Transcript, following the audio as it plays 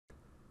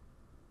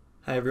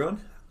Hi everyone.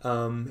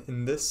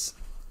 In this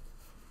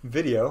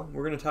video,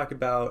 we're going to talk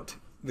about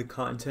the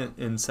content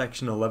in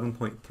section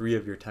 11.3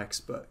 of your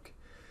textbook,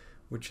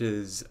 which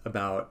is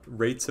about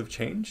rates of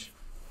change.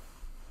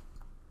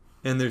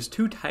 And there's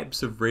two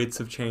types of rates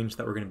of change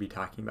that we're going to be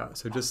talking about.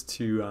 So just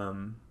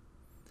to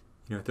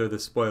throw the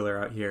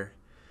spoiler out here,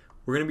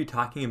 we're going to be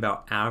talking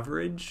about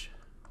average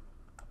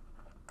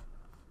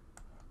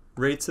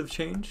rates of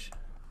change,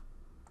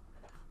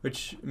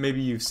 which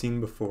maybe you've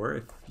seen before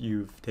if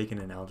you've taken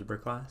an algebra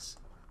class.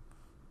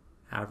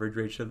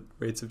 Average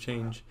rates of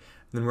change.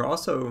 And then we're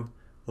also,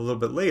 a little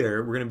bit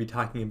later, we're going to be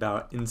talking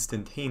about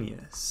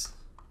instantaneous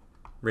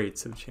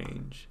rates of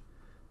change.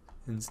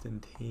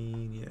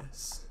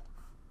 Instantaneous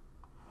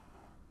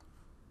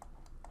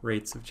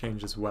rates of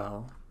change as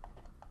well.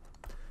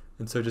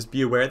 And so just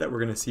be aware that we're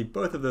going to see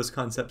both of those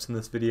concepts in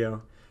this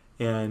video,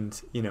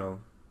 and you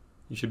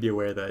should be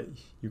aware that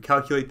you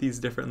calculate these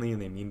differently and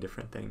they mean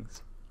different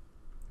things.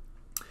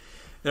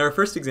 In our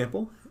first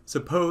example,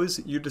 suppose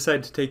you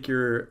decide to take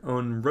your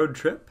own road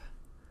trip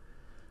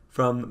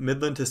from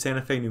Midland to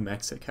Santa Fe, New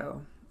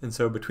Mexico. And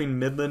so between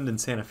Midland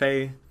and Santa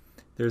Fe,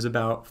 there's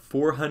about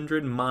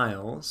 400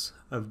 miles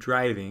of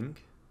driving.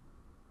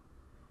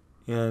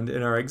 And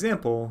in our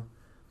example,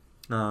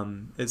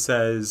 it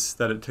says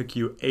that it took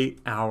you 8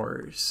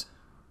 hours.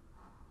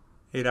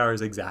 8 hours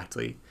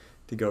exactly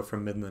to go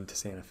from Midland to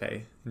Santa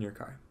Fe in your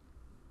car.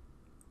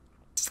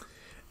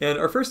 And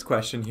our first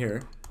question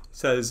here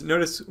says,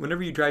 notice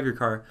whenever you drive your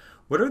car,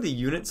 what are the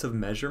units of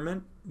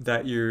measurement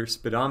that your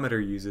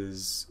speedometer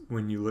uses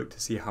when you look to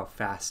see how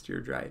fast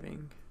you're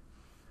driving?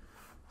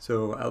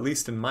 So at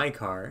least in my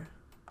car,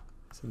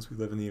 since we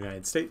live in the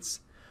United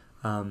States,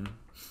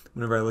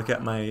 whenever I look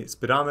at my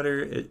speedometer,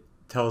 it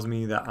tells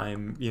me that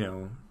I'm,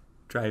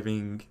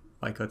 driving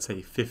like, let's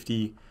say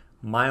 50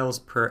 miles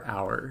per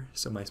hour.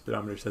 So my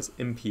speedometer says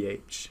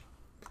mph.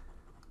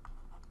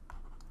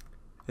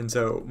 And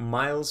so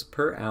miles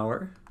per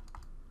hour,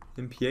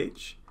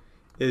 mph,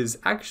 is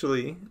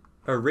actually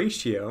a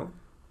ratio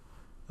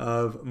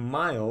of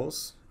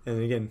miles,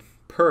 and again,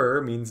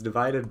 per means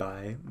divided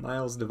by,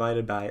 miles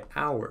divided by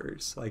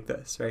hours, like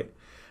this, right?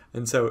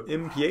 And so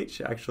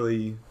mph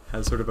actually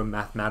has sort of a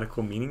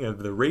mathematical meaning of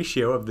the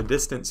ratio of the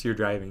distance you're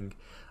driving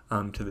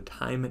to the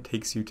time it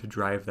takes you to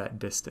drive that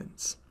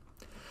distance.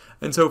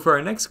 And so for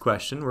our next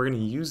question, we're going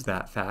to use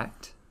that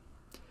fact.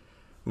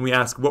 When we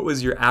ask, what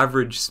was your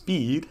average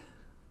speed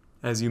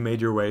as you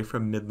made your way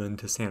from Midland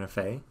to Santa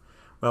Fe?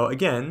 Well,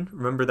 again,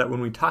 remember that when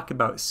we talk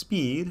about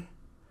speed,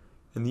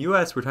 in the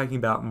US we're talking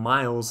about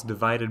miles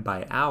divided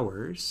by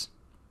hours.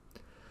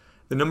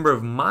 The number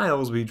of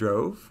miles we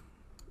drove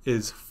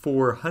is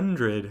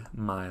 400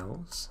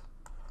 miles.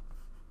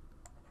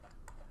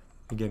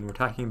 Again, we're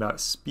talking about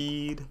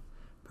speed.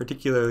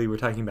 Particularly, we're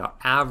talking about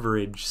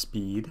average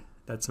speed.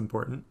 That's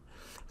important.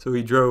 So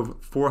we drove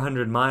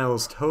 400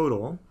 miles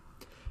total.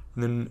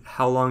 And then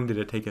how long did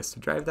it take us to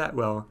drive that?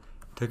 Well,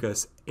 it took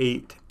us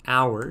 8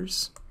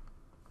 hours.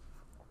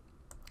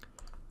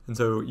 And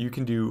so you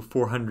can do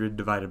 400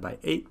 divided by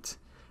 8,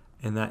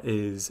 and that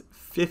is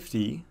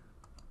 50.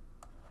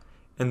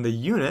 And the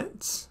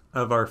units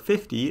of our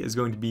 50 is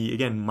going to be,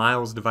 again,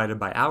 miles divided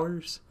by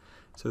hours.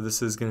 So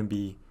this is going to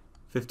be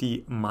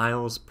 50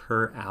 miles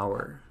per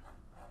hour.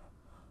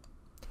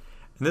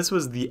 And this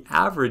was the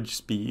average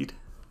speed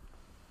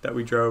that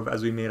we drove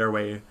as we made our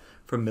way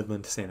from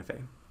Midland to Santa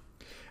Fe.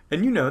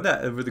 And you know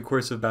that over the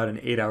course of about an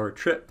 8-hour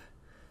trip,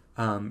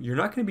 you're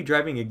not going to be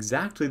driving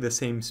exactly the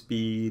same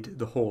speed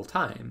the whole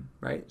time,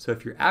 right? So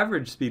if your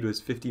average speed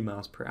was 50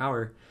 miles per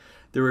hour,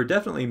 there were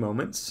definitely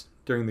moments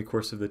during the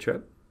course of the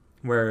trip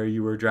where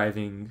you were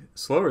driving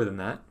slower than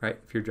that, right?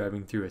 If you're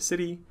driving through a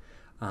city,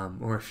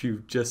 or if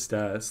you just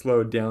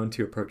slowed down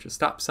to approach a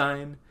stop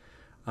sign.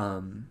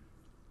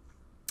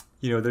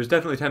 There's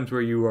definitely times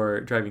where you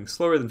are driving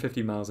slower than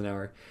 50 miles an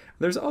hour.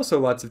 There's also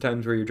lots of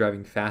times where you're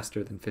driving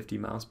faster than 50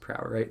 miles per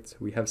hour, right? So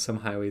we have some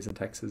highways in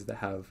Texas that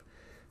have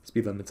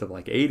speed limits of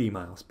like 80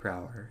 miles per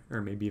hour,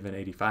 or maybe even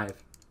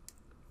 85.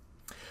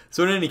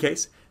 So in any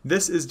case,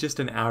 this is just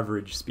an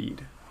average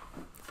speed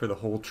for the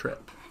whole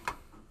trip.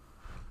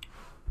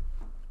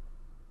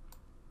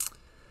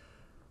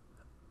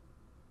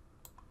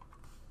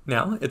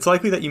 Now, it's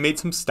likely that you made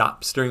some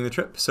stops during the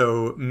trip,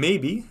 so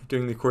maybe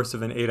during the course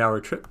of an 8-hour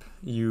trip,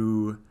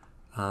 you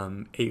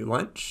ate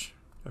lunch.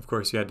 Of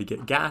course, you had to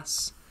get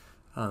gas,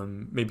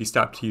 maybe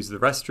stopped to use the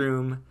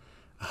restroom.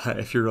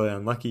 If you're really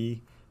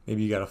unlucky,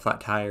 maybe you got a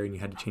flat tire and you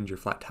had to change your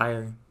flat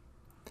tire.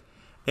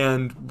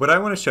 And what I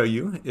want to show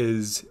you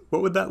is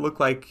what would that look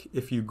like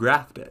if you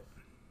graphed it.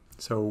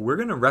 So we're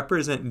going to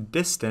represent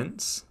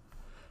distance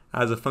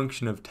as a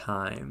function of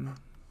time.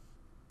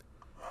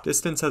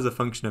 Distance as a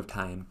function of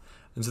time.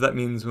 And so that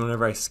means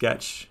whenever I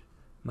sketch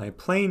my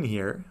plane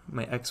here,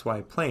 my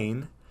xy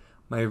plane,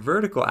 my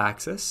vertical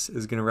axis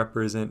is going to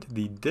represent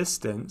the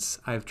distance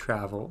I've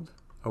traveled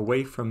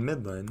away from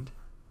Midland.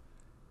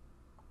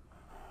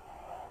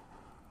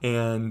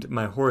 And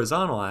my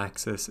horizontal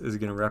axis is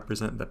going to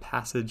represent the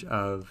passage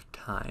of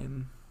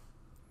time.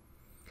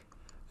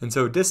 And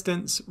so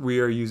distance, we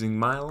are using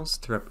miles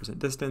to represent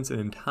distance, and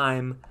in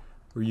time,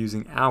 we're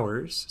using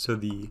hours. So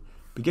the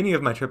beginning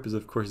of my trip is,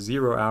 of course,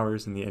 0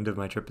 hours, and the end of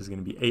my trip is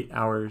going to be 8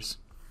 hours.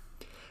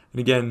 And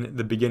again,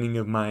 the beginning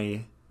of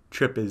my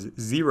trip is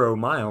 0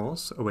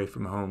 miles away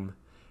from home,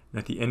 and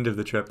at the end of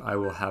the trip, I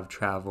will have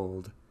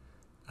traveled,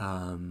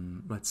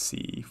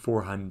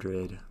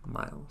 400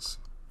 miles.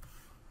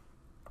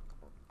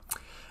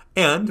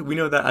 And we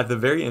know that at the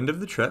very end of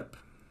the trip,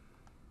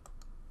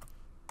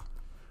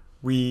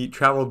 we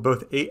traveled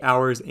both 8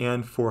 hours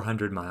and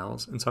 400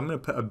 miles. And so I'm going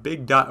to put a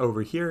big dot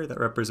over here that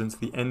represents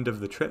the end of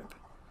the trip,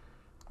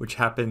 which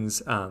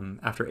happens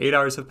after 8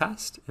 hours have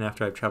passed and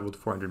after I've traveled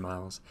 400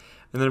 miles.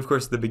 And then, of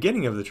course, the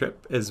beginning of the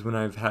trip is when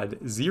I've had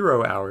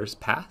 0 hours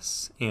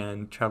pass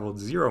and traveled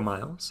 0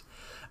 miles.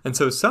 And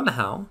so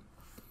somehow,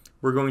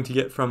 we're going to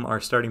get from our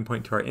starting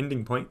point to our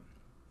ending point.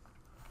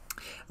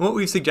 And what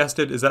we've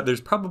suggested is that there's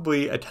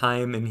probably a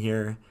time in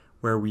here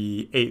where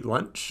we ate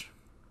lunch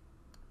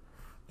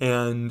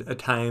and a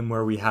time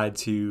where we had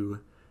to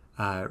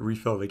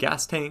refill the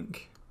gas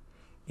tank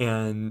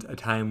and a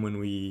time when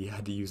we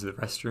had to use the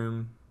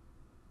restroom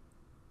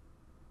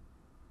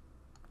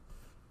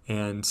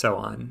and so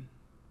on.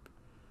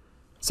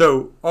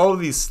 So all of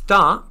these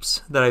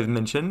stops that I've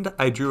mentioned,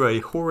 I drew a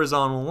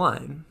horizontal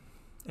line.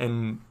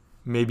 And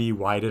maybe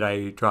why did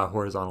I draw a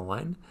horizontal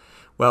line?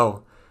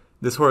 Well,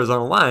 this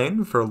horizontal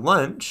line for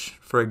lunch,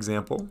 for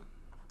example,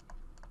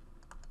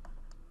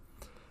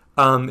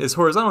 is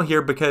horizontal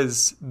here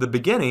because the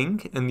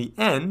beginning and the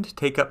end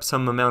take up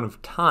some amount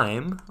of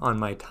time on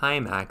my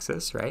time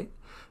axis, right?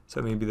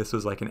 So maybe this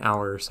was like an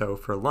hour or so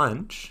for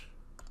lunch.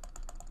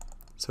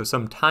 So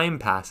some time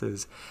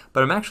passes,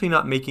 but I'm actually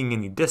not making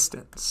any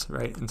distance,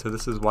 right? And so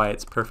this is why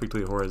it's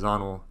perfectly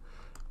horizontal,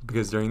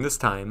 because during this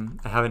time,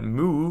 I haven't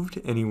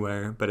moved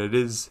anywhere, but it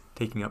is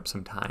taking up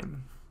some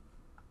time.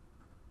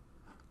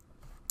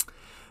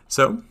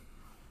 So,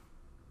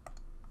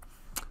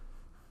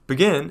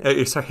 in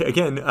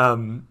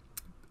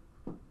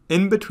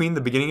between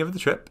the beginning of the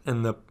trip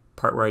and the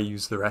part where I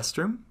use the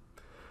restroom,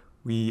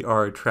 we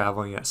are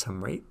traveling at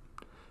some rate.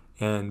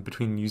 And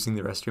between using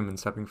the restroom and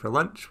stopping for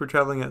lunch, we're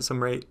traveling at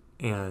some rate.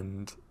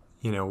 And,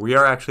 we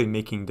are actually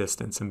making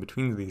distance in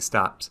between these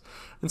stops.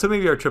 And so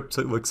maybe our trip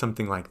looks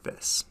something like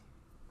this.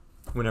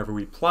 Whenever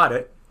we plot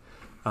it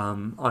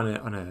on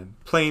a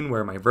plane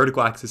where my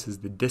vertical axis is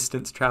the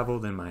distance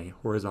traveled and my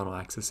horizontal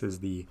axis is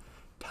the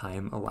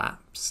time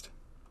elapsed.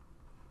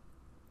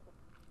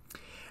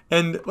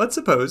 And let's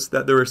suppose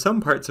that there were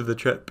some parts of the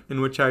trip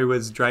in which I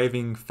was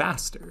driving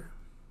faster.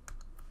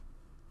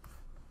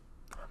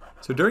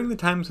 So during the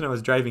times when I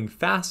was driving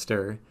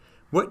faster,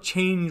 what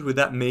change would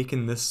that make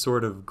in this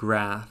sort of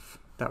graph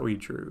that we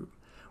drew?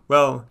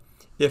 Well,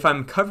 if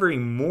I'm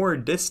covering more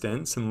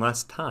distance in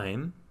less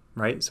time,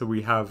 right, so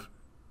we have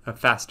a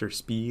faster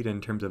speed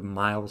in terms of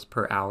miles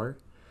per hour,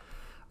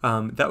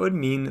 that would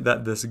mean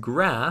that this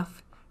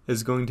graph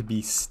is going to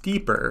be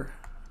steeper.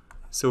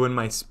 So when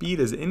my speed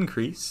is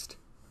increased,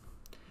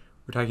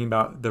 we're talking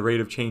about the rate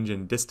of change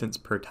in distance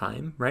per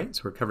time, right?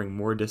 So we're covering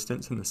more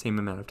distance in the same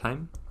amount of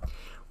time.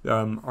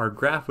 Our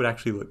graph would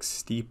actually look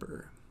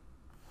steeper.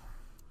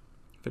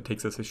 If it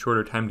takes us a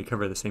shorter time to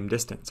cover the same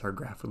distance, our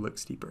graph would look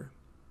steeper.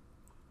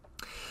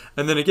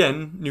 And then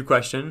again, new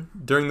question,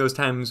 during those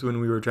times when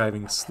we were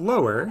driving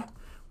slower,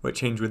 what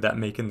change would that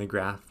make in the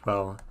graph?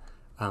 Well,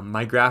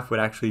 my graph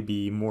would actually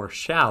be more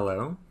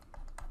shallow,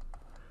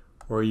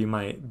 or you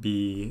might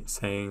be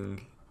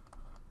saying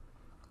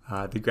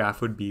the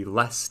graph would be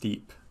less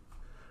steep,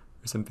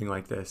 or something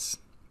like this,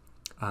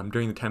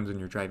 during the times when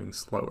you're driving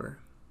slower.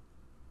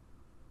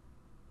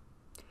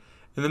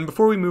 And then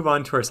before we move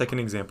on to our second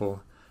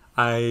example,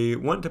 I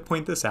want to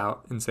point this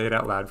out and say it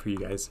out loud for you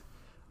guys.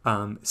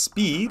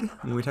 Speed,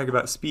 when we talk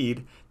about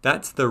speed,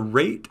 that's the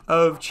rate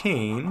of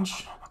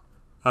change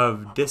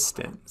of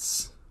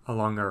distance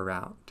along our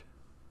route.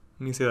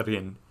 Let me say that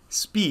again.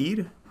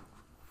 Speed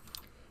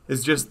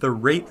is just the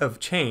rate of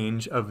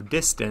change of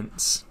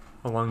distance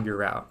along your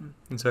route.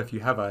 And so if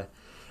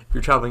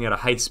you're traveling at a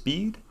high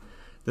speed,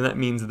 then that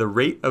means the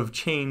rate of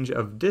change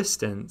of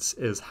distance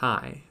is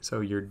high. So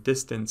your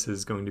distance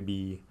is going to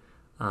be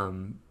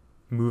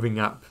moving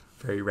up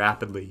very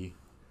rapidly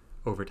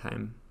over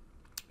time.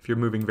 If you're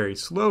moving very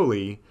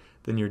slowly,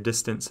 then your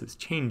distance is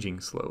changing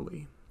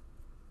slowly.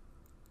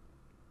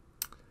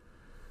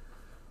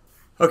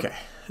 Okay,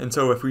 and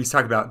so if we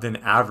talk about then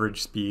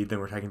average speed, then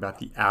we're talking about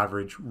the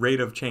average rate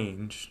of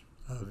change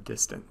of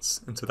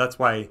distance. And so that's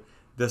why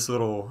this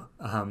little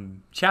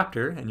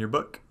chapter in your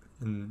book,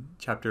 in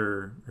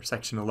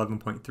section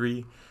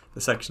 11.3,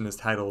 the section is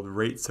titled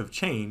Rates of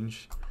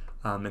Change,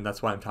 and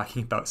that's why I'm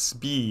talking about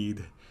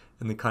speed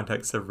in the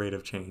context of rate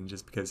of change,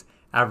 is because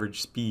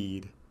average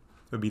speed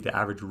would be the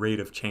average rate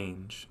of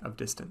change of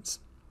distance.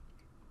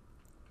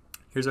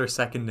 Here's our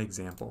second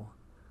example.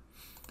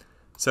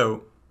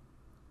 So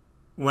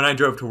when I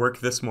drove to work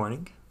this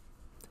morning,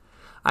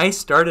 I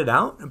started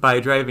out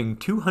by driving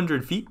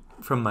 200 feet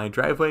from my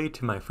driveway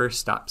to my first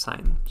stop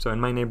sign. So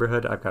in my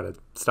neighborhood, I've got a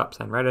stop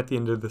sign right at the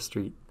end of the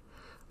street.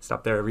 I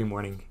stop there every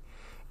morning.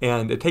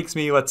 And it takes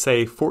me, let's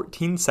say,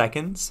 14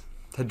 seconds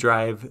to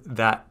drive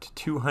that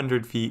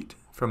 200 feet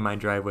from my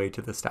driveway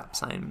to the stop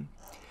sign.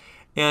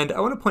 And I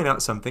want to point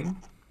out something,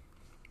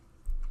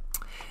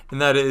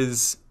 and that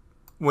is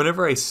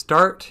whenever I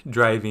start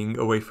driving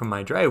away from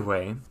my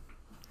driveway,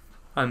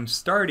 I'm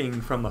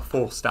starting from a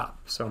full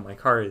stop. So my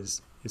car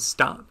is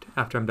stopped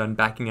after I'm done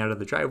backing out of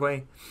the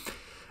driveway.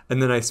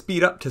 And then I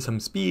speed up to some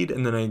speed,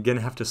 and then I again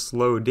have to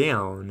slow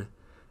down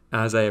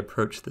as I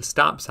approach the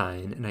stop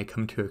sign, and I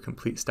come to a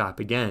complete stop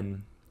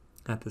again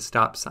at the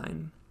stop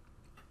sign.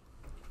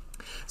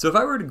 So if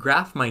I were to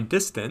graph my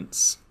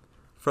distance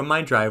from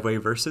my driveway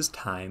versus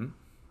time,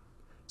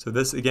 so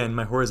this again,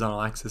 my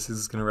horizontal axis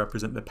is going to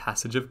represent the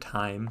passage of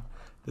time,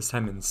 this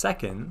time in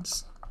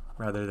seconds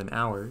rather than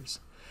hours.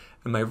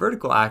 And my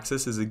vertical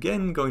axis is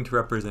again going to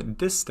represent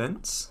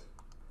distance,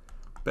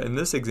 but in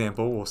this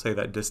example we'll say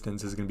that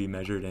distance is going to be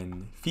measured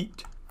in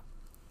feet.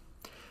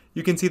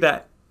 You can see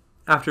that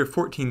after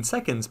 14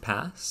 seconds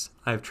pass,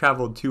 I've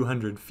traveled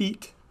 200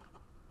 feet,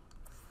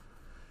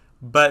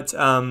 but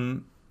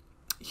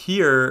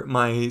here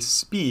my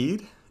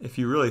speed, if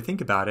you really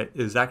think about it,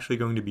 is actually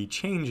going to be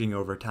changing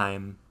over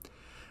time,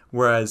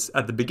 whereas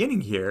at the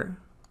beginning here,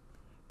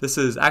 this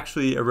is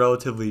actually a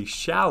relatively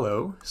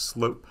shallow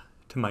slope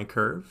to my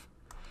curve,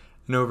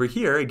 and over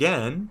here,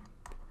 again,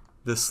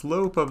 the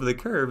slope of the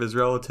curve is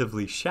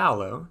relatively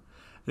shallow,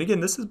 and again,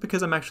 this is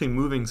because I'm actually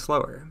moving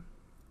slower.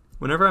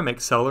 Whenever I'm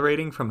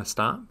accelerating from a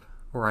stop,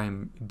 or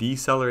I'm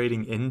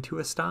decelerating into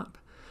a stop,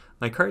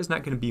 my car is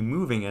not going to be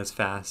moving as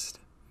fast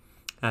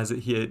as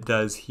it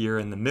does here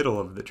in the middle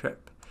of the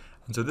trip.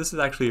 And so this is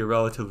actually a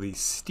relatively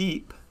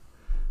steep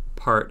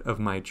part of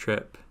my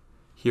trip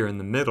here in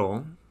the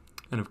middle,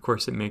 and of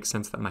course it makes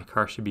sense that my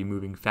car should be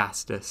moving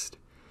fastest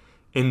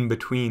in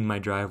between my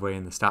driveway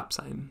and the stop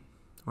sign,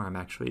 where I'm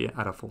actually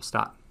at a full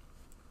stop.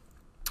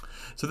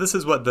 So this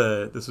is what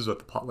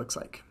the plot looks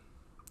like.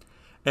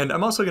 And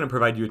I'm also going to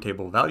provide you a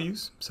table of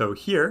values. So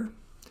here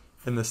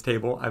in this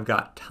table, I've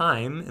got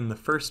time in the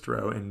first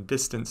row and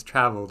distance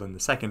traveled in the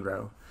second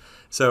row.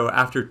 So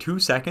after 2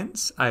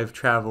 seconds, I've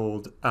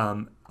traveled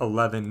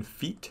 11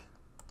 feet.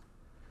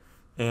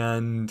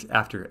 And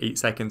after 8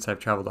 seconds, I've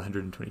traveled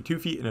 122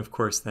 feet. And of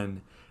course,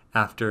 then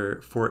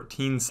after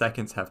 14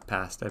 seconds have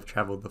passed, I've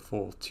traveled the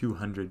full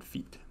 200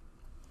 feet.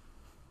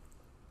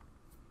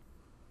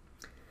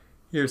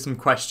 Here's some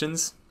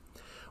questions.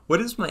 What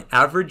is my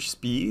average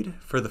speed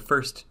for the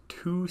first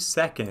 2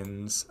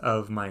 seconds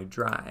of my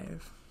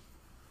drive?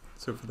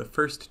 So for the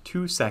first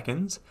 2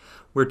 seconds,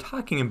 we're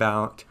talking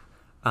about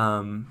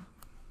the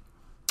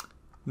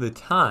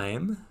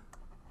time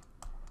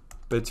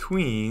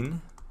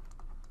between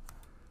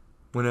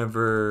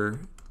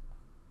whenever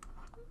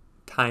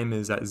time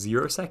is at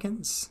 0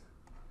 seconds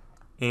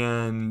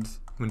and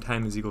when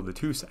time is equal to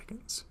 2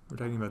 seconds. We're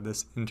talking about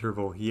this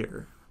interval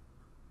here.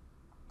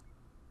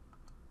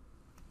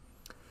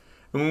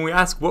 And when we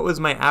ask what was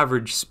my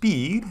average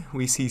speed,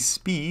 we see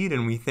speed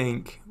and we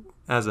think,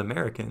 as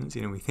Americans,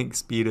 we think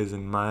speed is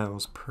in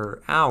miles per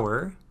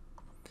hour.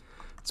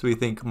 So we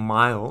think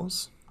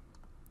miles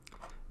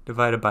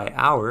divided by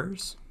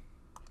hours.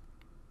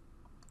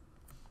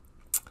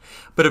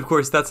 But of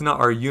course, that's not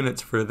our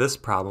units for this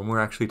problem. We're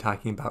actually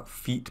talking about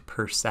feet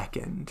per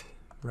second,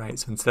 right?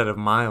 So instead of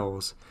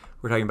miles,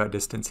 we're talking about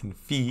distance in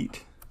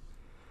feet.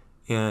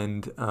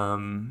 And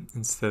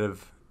instead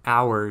of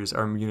hours,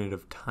 our unit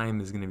of time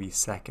is going to be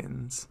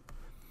seconds.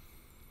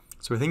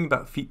 So we're thinking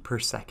about feet per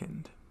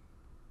second.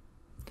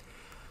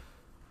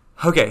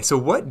 Okay, so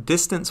what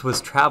distance was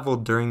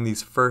traveled during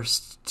these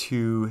first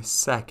 2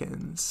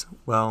 seconds?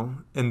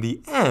 Well, in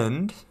the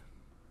end,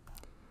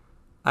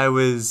 I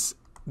was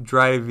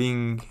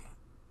driving,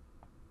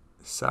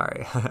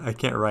 sorry, I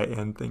can't write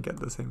and think at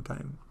the same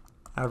time.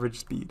 Average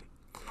speed.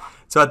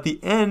 So at the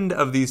end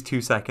of these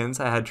 2 seconds,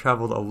 I had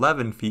traveled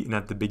 11 feet, and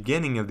at the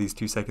beginning of these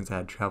 2 seconds, I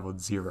had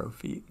traveled 0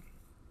 feet.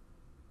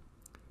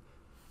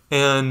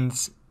 And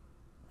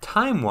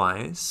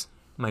time-wise,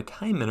 my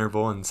time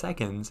interval in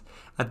seconds,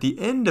 at the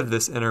end of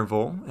this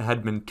interval, it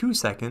had been 2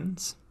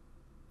 seconds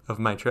of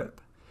my trip.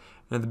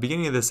 And at the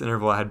beginning of this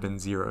interval, it had been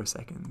 0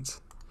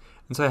 seconds.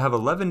 And so I have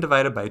 11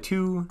 divided by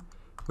 2,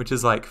 which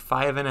is like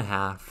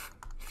 5.5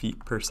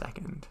 feet per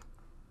second.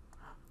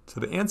 So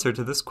the answer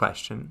to this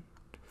question,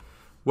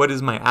 what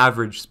is my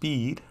average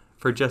speed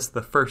for just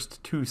the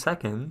first 2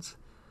 seconds?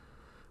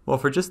 Well,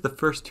 for just the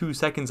first 2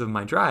 seconds of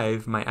my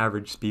drive, my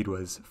average speed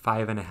was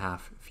 5.5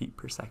 feet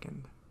per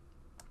second.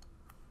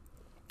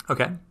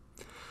 Okay,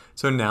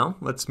 so now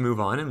let's move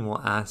on and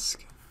we'll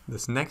ask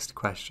this next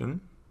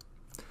question.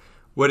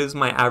 What is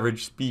my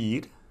average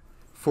speed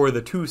for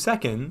the 2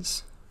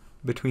 seconds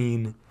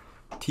between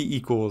t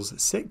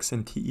equals 6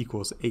 and t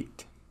equals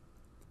 8?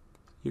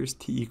 Here's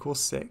t equals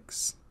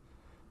 6.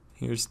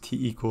 Here's t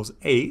equals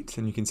 8,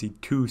 and you can see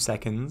 2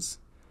 seconds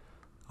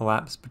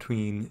elapse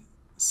between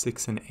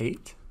 6 and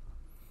 8.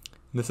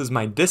 And this is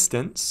my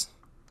distance,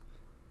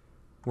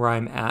 where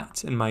I'm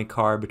at in my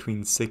car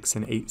between 6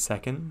 and 8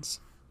 seconds.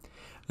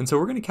 And so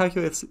we're going to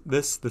calculate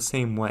this the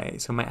same way.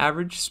 So my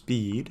average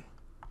speed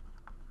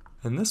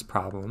in this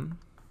problem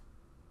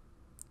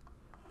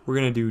we're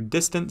going to do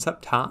distance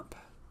up top.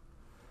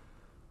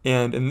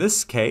 And in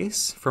this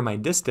case, for my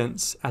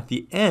distance, at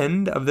the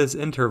end of this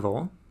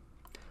interval,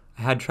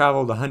 I had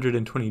traveled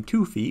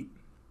 122 feet.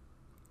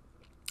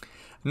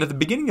 And at the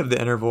beginning of the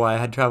interval, I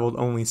had traveled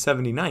only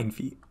 79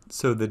 feet.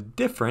 So the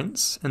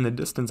difference in the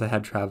distance I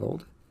had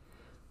traveled,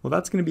 well,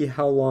 that's going to be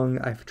how long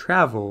I've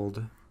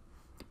traveled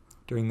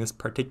during this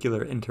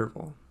particular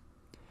interval.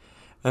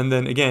 And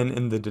then again,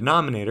 in the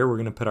denominator, we're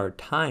going to put our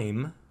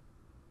time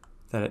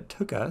that it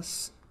took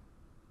us,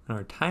 and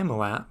our time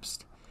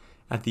elapsed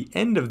at the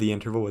end of the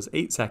interval was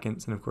 8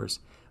 seconds, and of course,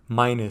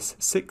 minus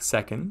 6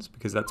 seconds,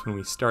 because that's when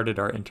we started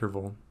our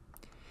interval.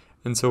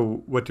 And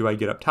so what do I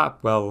get up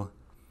top? Well,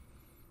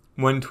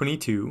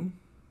 122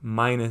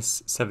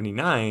 minus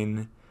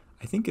 79,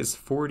 I think is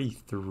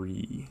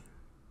 43.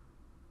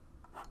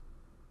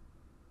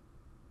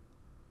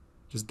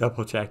 Just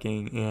double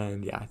checking,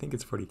 and yeah, I think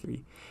it's 43.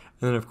 And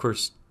then of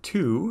course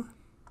 2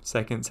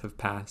 seconds have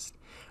passed.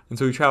 And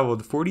so we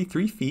traveled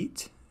 43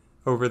 feet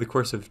over the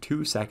course of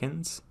 2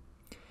 seconds.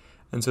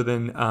 And so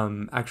then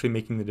actually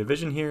making the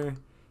division here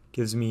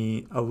gives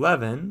me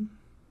 11.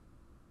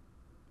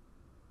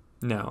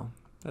 No,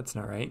 that's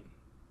not right.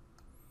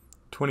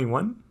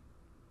 21?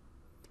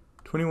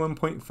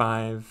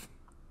 21.5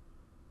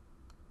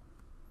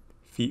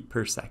 feet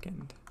per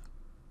second.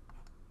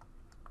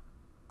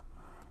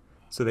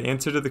 So the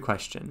answer to the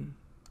question,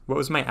 what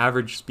was my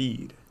average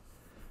speed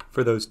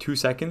for those 2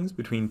 seconds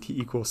between t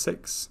equals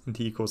 6 and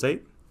t equals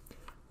 8?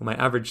 Well, my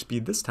average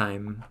speed this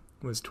time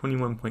was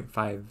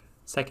 21.5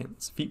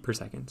 feet per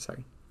second,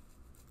 sorry.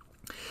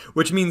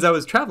 Which means I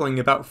was traveling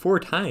about 4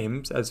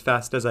 times as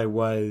fast as I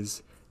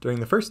was during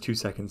the first 2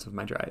 seconds of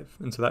my drive.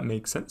 And so that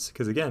makes sense,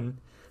 because again,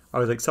 I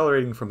was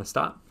accelerating from a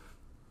stop.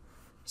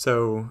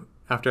 So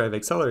after I've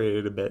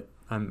accelerated a bit,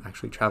 I'm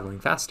actually traveling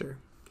faster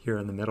here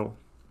in the middle.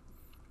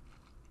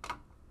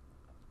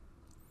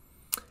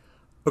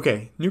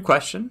 Okay, new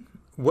question.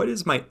 What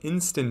is my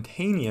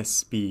instantaneous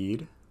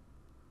speed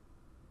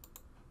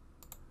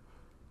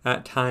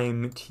at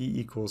time t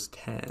equals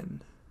 10?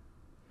 And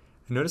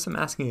notice I'm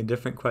asking a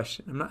different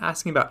question. I'm not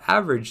asking about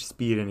average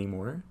speed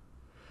anymore.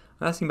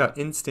 I'm asking about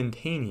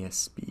instantaneous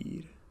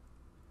speed.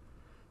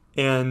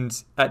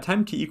 And at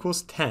time t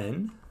equals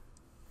 10,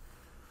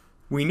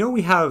 we know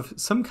we have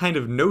some kind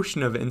of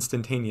notion of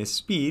instantaneous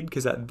speed,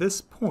 because at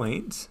this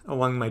point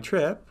along my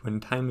trip, when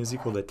time is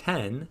equal to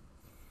 10,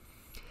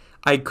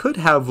 I could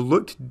have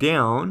looked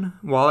down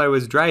while I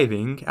was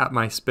driving at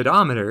my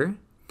speedometer,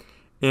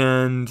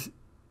 and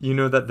you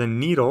know that the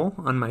needle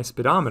on my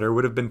speedometer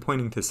would have been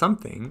pointing to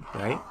something,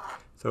 right?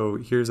 So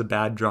here's a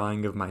bad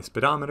drawing of my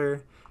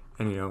speedometer,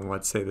 and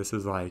let's say this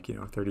is like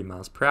 30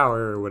 miles per hour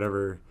or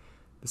whatever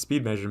the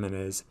speed measurement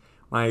is.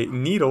 My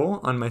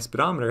needle on my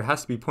speedometer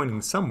has to be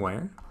pointing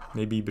somewhere,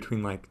 maybe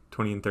between like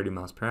 20 and 30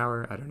 miles per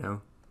hour, I don't know.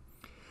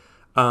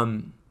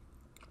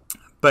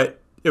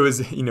 But it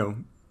was,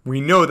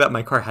 we know that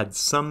my car had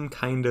some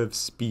kind of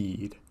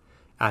speed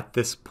at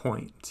this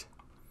point.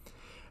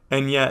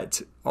 And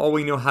yet, all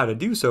we know how to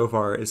do so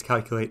far is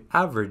calculate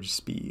average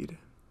speed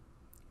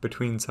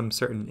between some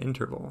certain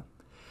interval.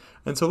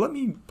 And so let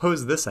me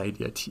pose this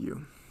idea to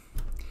you.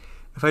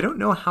 If I don't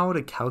know how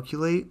to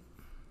calculate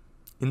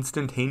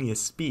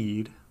instantaneous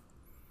speed,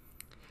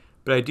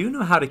 but I do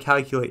know how to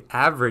calculate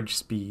average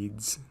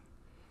speeds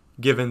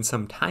given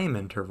some time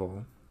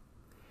interval,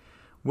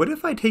 what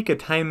if I take a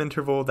time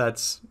interval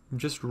that's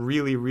just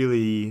really,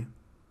 really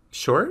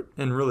short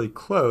and really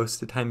close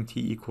to time t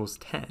equals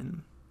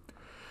 10?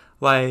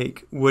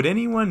 Like, would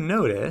anyone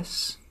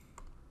notice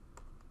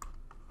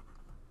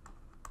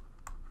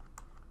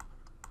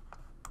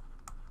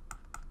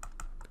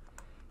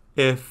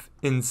if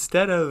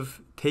instead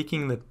of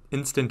taking the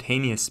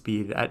instantaneous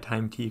speed at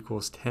time t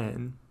equals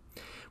 10,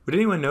 would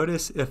anyone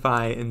notice if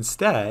I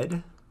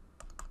instead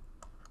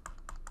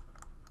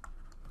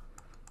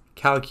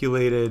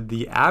calculated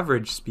the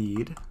average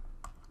speed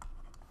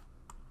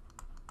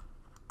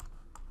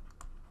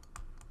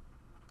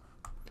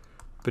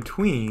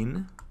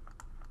between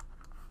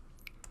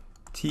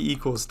t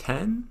equals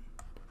 10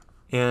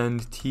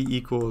 and t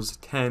equals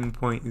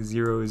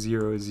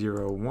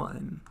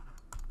 10.0001,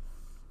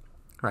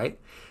 right?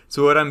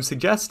 So what I'm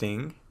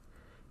suggesting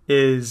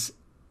is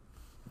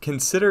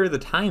consider the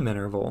time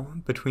interval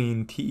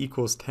between t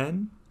equals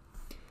 10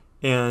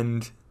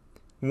 and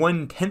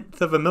 1/10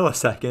 of a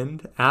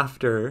millisecond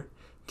after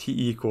t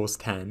equals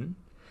 10.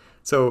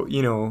 So,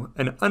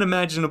 an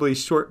unimaginably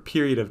short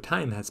period of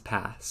time has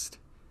passed.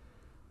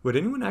 Would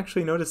anyone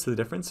actually notice the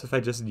difference if I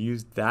just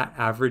used that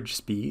average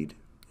speed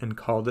and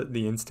called it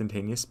the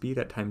instantaneous speed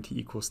at time t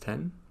equals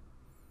 10?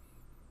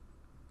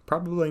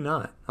 Probably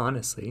not,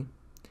 honestly.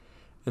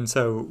 And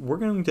so we're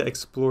going to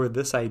explore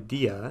this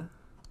idea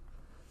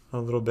a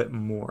little bit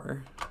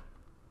more.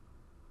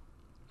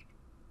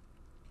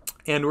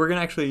 And we're going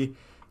to actually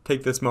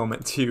take this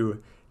moment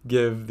to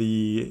give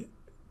the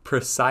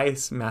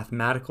precise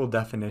mathematical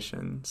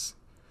definitions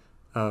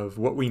of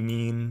what we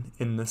mean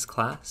in this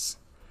class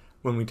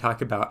when we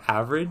talk about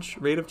average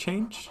rate of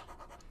change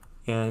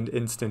and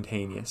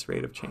instantaneous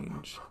rate of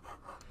change.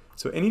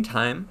 So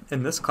anytime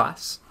in this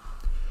class,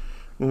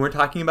 when we're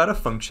talking about a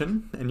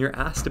function and you're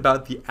asked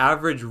about the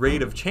average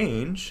rate of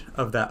change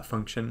of that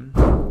function,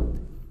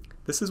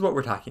 this is what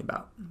we're talking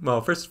about. Well,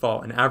 first of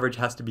all, an average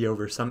has to be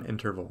over some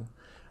interval.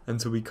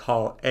 And so we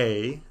call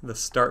A the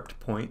start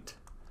point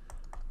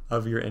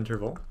of your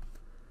interval,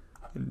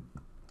 and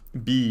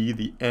B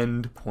the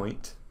end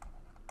point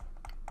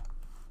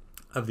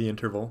of the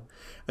interval.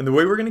 And the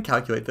way we're going to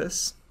calculate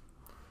this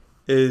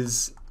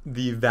is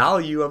the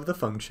value of the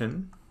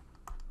function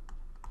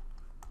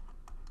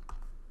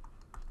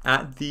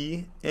at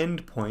the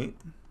end point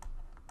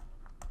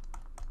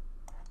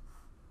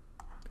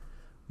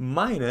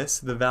minus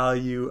the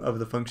value of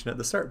the function at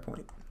the start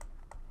point.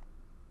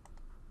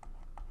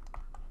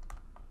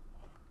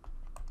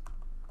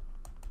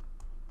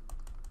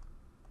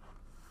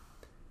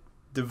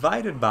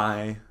 Divided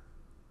by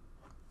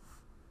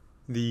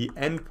the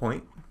end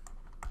point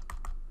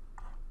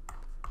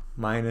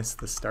minus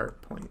the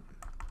start point.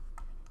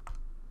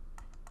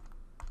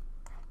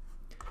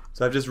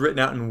 So I've just written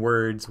out in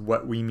words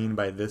what we mean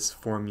by this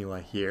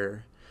formula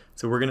here.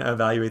 So we're going to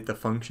evaluate the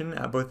function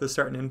at both the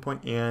start and end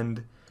point,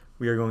 and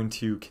we are going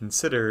to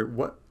consider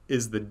what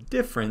is the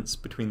difference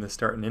between the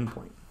start and end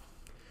point.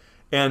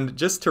 And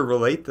just to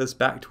relate this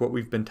back to what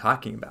we've been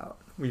talking about,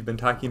 we've been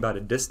talking about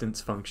a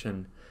distance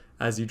function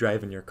as you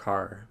drive in your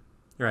car,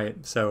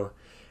 right? So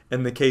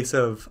in the case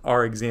of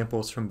our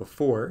examples from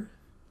before,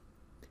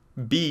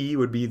 B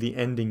would be the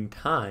ending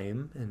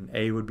time and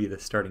A would be the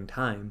starting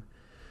time.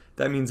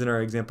 That means in our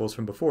examples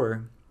from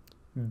before,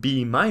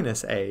 B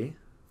minus A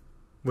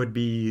would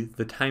be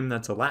the time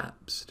that's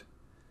elapsed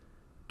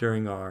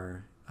during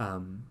our,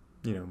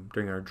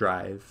 during our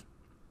drive.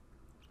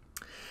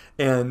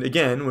 And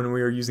again, when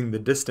we are using the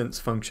distance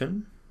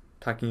function,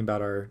 talking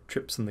about our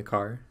trips in the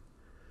car,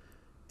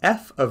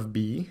 f of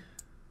B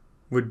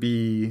would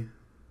be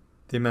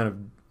the amount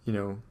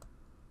of,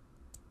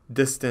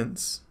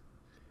 distance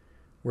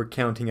we're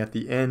counting at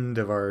the end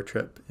of our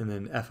trip, and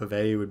then f of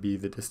A would be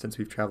the distance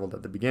we've traveled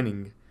at the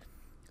beginning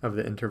of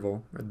the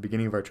interval, or the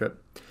beginning of our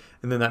trip.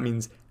 And then that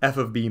means f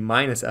of B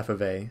minus f of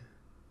A,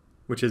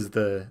 which is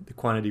the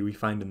quantity we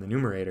find in the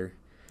numerator,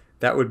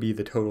 that would be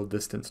the total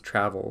distance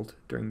traveled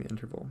during the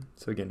interval.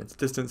 So again, it's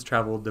distance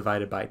traveled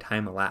divided by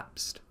time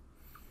elapsed.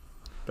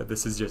 But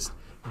this is just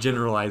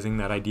generalizing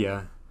that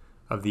idea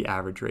of the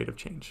average rate of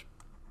change.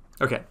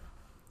 Okay,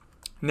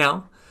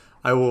 now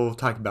I will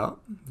talk about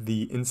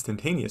the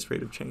instantaneous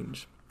rate of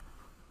change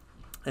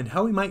and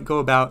how we might go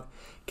about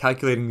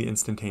calculating the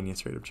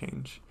instantaneous rate of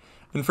change.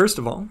 And first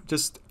of all,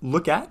 just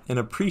look at and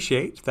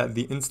appreciate that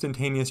the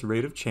instantaneous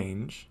rate of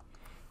change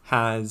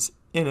has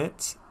in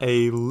it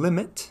a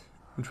limit,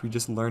 which we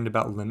just learned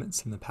about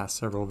limits in the past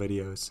several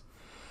videos.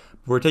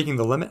 We're taking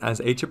the limit as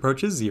h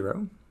approaches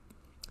 0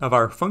 of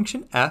our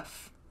function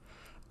f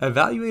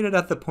evaluated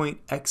at the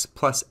point x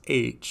plus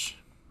h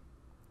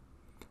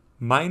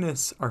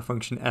minus our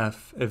function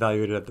f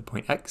evaluated at the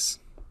point x,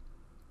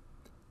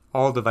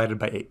 all divided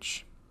by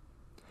h.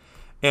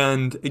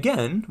 And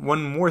again,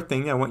 one more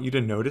thing I want you to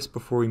notice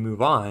before we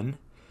move on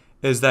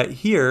is that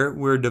here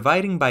we're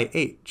dividing by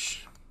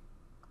h.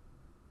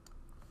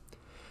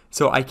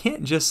 So I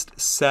can't just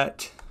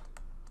set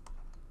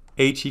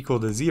h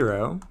equal to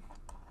 0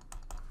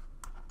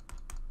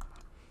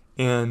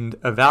 and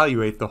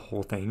evaluate the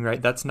whole thing,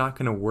 right? That's not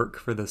going to work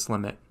for this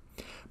limit,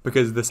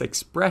 because this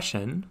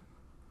expression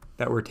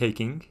that we're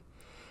taking,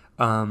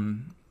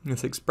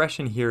 this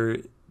expression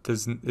here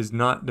is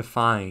not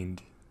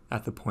defined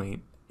at the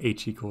point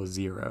h equals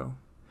 0.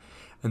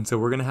 And so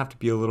we're going to have to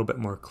be a little bit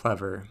more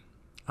clever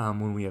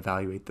when we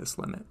evaluate this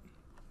limit.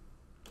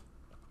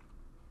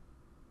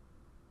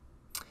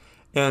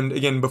 And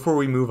again, before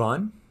we move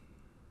on,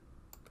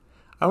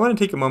 I want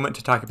to take a moment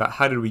to talk about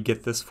how did we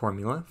get this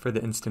formula for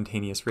the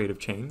instantaneous rate of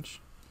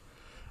change.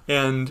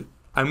 And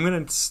I'm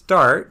going to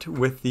start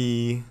with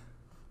the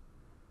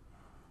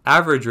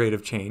average rate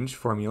of change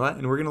formula,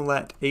 and we're going to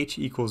let h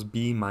equals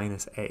b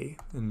minus a,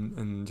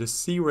 and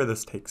just see where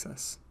this takes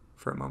us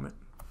for a moment.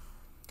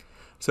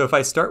 So if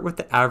I start with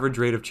the average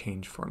rate of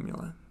change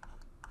formula,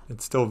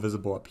 it's still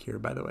visible up here,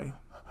 by the way.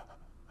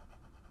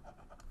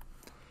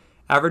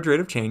 Average rate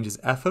of change is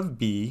f of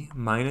b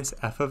minus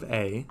f of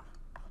a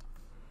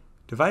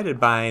divided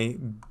by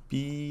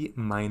b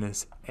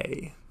minus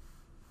a.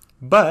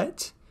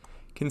 But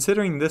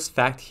considering this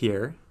fact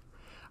here,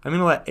 I'm going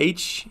to let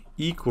h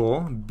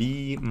equal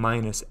b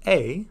minus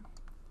a,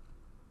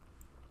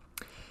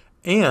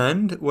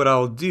 and what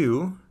I'll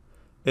do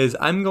is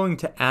I'm going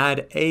to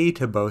add a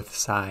to both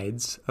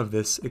sides of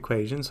this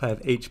equation. So I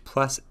have h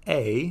plus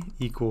a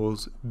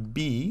equals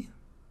b,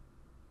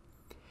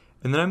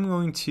 and then I'm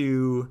going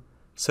to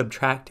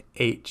subtract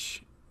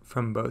h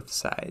from both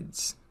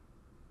sides.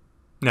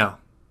 No,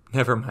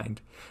 never mind.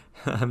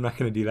 I'm not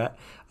going to do that.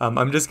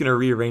 I'm just going to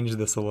rearrange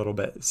this a little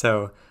bit.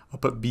 So I'll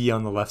put b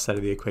on the left side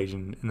of the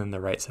equation, and then the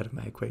right side of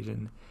my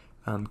equation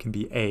can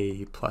be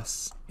a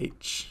plus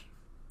h,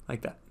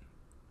 like that.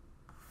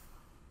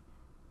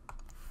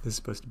 This is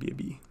supposed to be a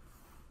b.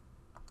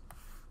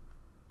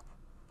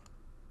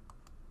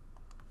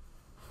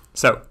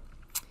 So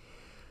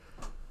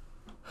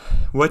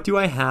what do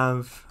I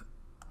have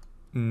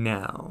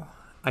now?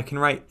 I can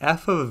write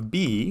f of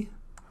b.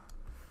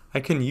 I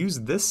can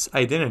use this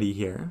identity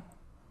here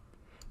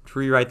to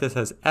rewrite this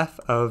as f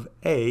of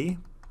a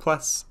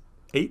plus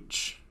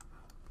h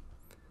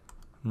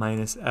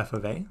minus f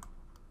of a.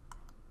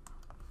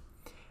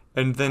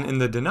 And then in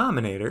the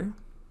denominator,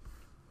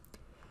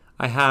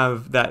 I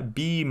have that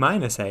b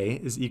minus a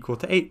is equal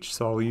to h.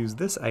 So I'll use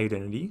this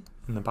identity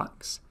in the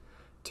box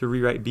to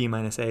rewrite b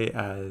minus a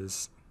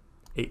as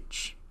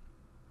h.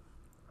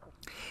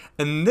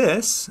 And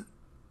this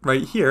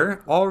right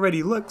here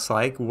already looks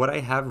like what I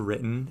have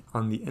written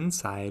on the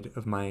inside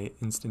of my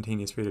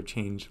instantaneous rate of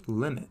change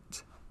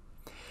limit.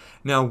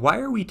 Now, why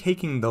are we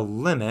taking the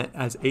limit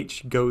as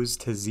h goes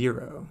to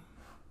 0?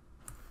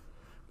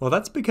 Well,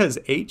 that's because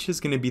h is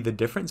going to be the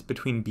difference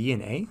between b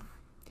and a.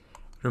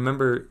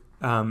 Remember,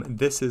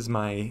 this is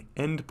my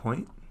end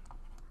point,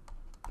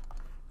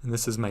 and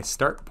this is my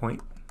start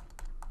point.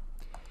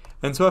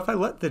 And so if I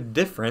let the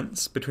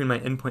difference between my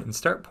endpoint and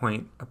start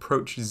point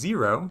approach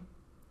 0,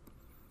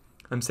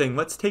 I'm saying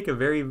let's take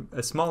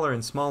a smaller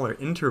and smaller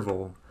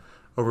interval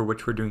over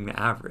which we're doing the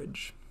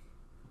average.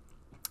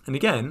 And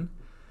again,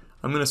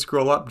 I'm going to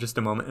scroll up just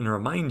a moment and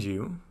remind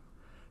you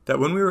that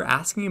when we were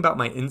asking about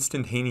my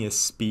instantaneous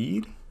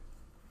speed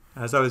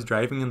as I was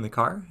driving in the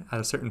car at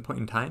a certain point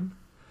in time,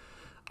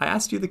 I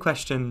asked you the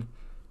question,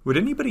 would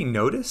anybody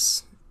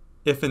notice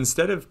if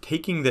instead of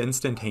taking the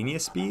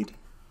instantaneous speed,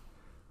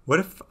 what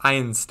if I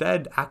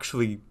instead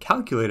actually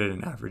calculated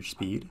an average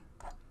speed?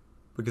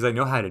 Because I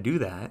know how to do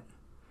that.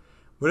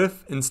 What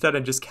if instead I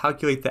just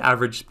calculate the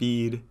average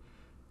speed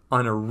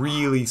on a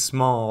really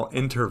small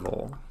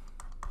interval?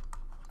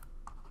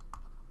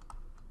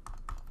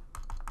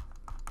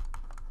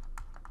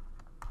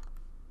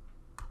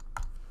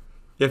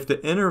 If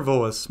the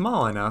interval is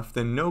small enough,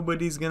 then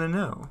nobody's going to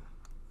know.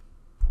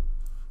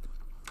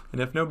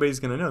 And if nobody's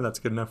going to know, that's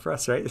good enough for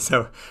us, right?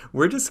 So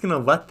we're just going to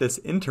let this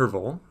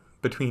interval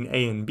between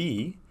A and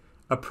B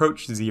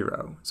approach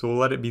 0. So we'll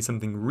let it be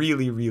something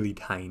really, really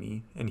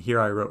tiny. And here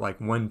I wrote like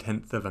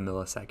 1/10 of a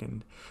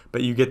millisecond.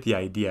 But you get the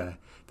idea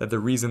that the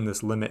reason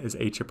this limit is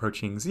h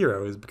approaching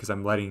 0 is because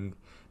I'm letting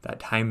that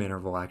time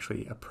interval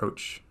actually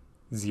approach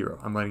 0.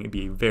 I'm letting it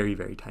be very,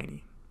 very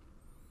tiny.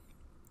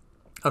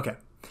 Okay,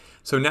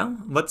 so now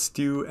let's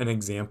do an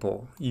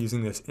example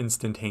using this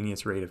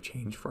instantaneous rate of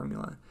change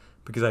formula,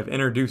 because I've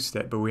introduced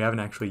it, but we haven't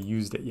actually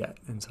used it yet.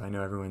 And so I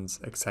know everyone's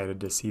excited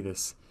to see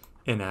this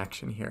in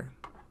action here.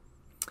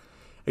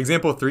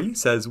 Example 3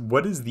 says,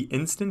 what is the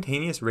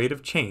instantaneous rate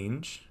of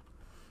change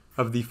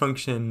of the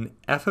function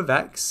f of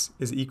x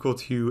is equal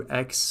to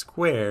x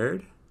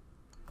squared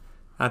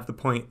at the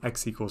point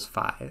x equals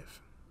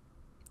 5?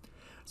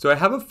 So I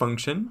have a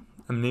function,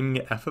 I'm naming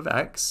it f of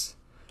x,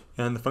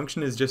 and the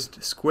function is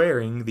just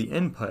squaring the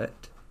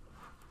input.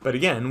 But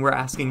again, we're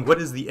asking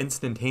what is the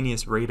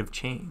instantaneous rate of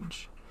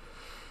change?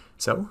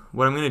 So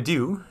what I'm going to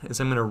do is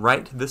I'm going to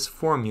write this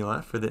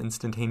formula for the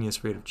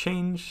instantaneous rate of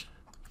change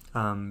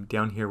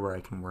down here where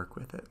I can work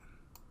with it.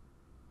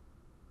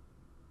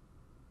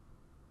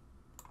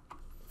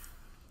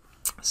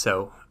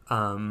 So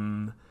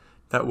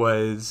that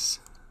was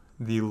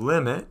the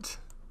limit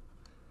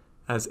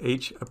as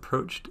h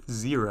approached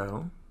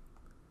 0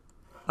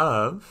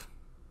 of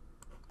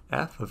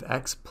f of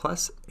x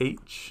plus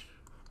h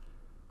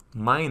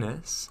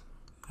minus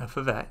f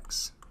of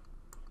x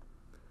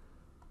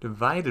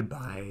divided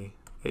by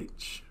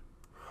h.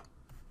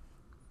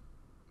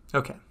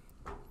 Okay.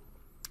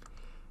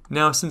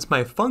 Now, since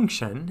my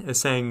function is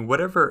saying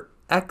whatever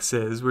x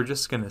is, we're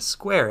just going to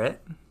square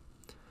it,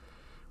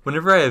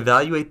 whenever I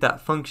evaluate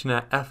that function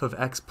at f of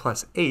x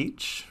plus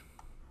h,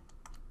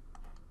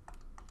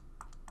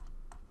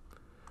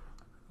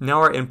 now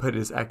our input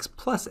is x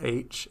plus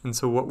h, and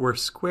so what we're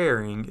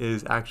squaring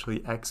is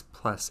actually x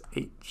plus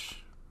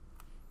h,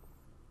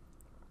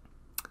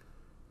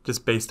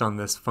 just based on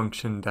this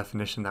function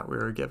definition that we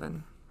were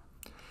given.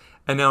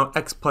 And now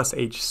x plus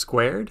h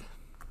squared,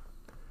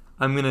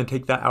 I'm going to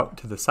take that out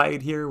to the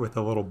side here with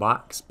a little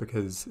box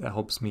because it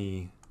helps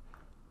me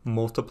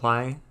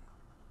multiply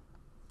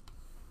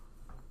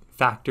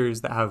factors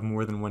that have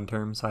more than one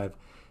term. So I have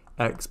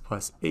x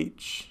plus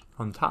h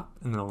on top,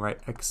 and then I'll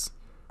write x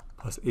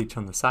plus h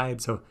on the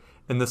side. So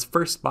in this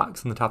first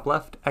box on the top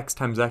left, x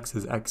times x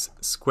is x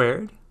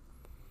squared.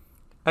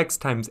 X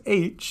times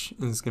h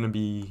is going to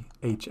be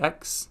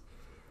hx.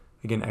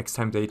 Again, x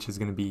times h is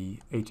going to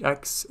be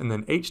hx, and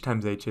then h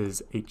times h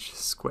is h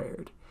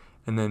squared.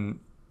 And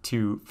then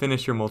to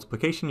finish your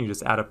multiplication, you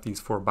just add up these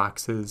 4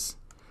 boxes,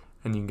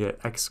 and you get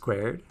x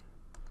squared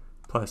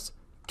plus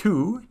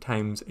 2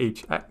 times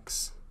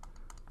hx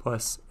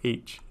plus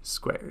h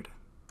squared.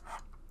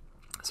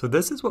 So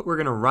this is what we're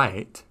going to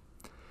write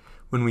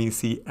when we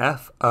see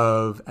f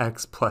of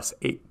x plus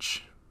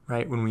h,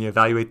 right? When we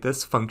evaluate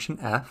this function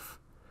f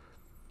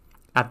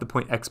at the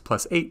point x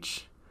plus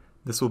h,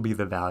 this will be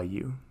the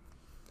value.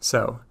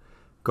 So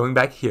going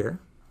back here,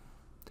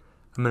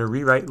 I'm going to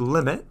rewrite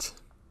limit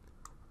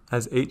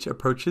as h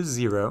approaches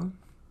 0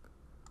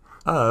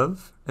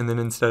 of, and then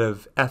instead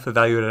of f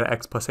evaluated at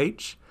x plus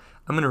h,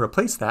 I'm going to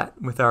replace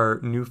that with our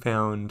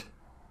newfound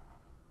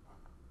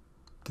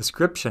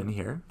description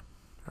here,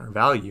 our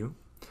value,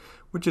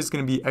 which is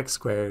going to be x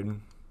squared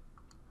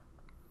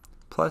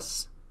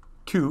plus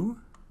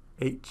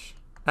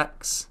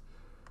 2hx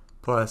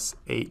plus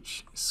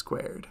h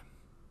squared.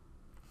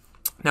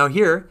 Now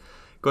here,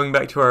 going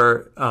back to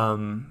our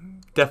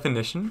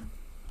definition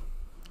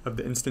of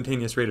the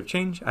instantaneous rate of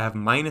change, I have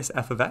minus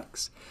f of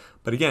x,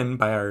 but again,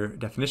 by our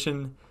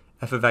definition,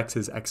 f of x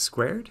is x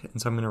squared,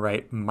 and so I'm going to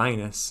write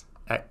minus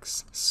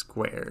x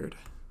squared.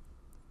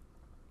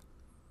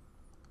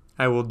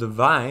 I will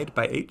divide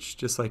by h,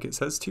 just like it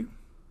says to,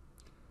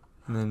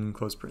 and then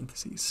close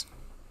parentheses.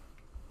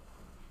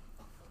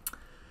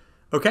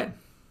 Okay,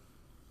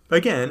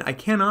 again, I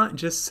cannot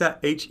just set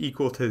h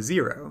equal to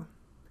 0,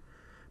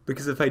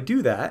 because if I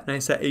do that, and I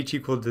set h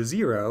equal to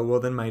 0, well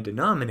then my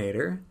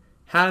denominator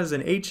has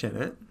an h in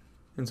it,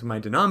 and so my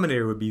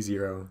denominator would be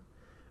 0,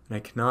 and I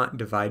cannot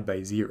divide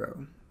by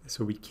 0.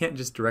 So we can't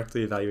just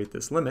directly evaluate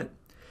this limit,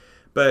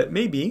 but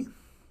maybe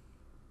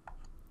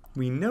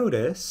we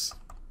notice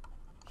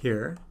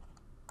here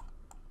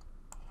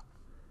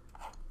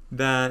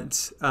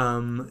that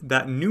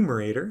that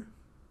numerator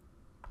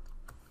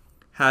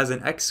has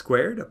an x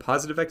squared, a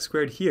positive x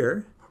squared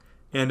here,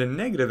 and a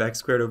negative x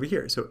squared over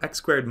here. So x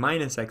squared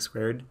minus x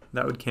squared,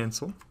 that would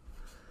cancel.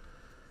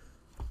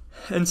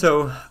 And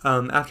so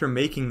after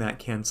making that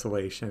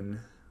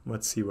cancellation,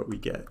 let's see what we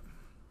get.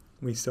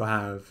 We still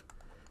have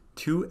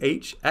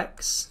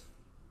 2hx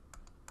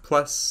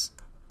plus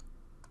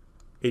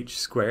h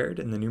squared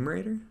in the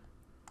numerator,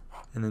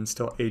 and then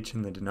still h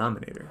in the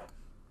denominator.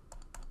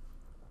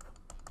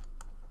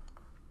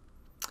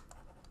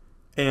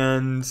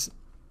 And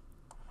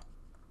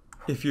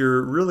if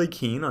you're really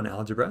keen on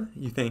algebra,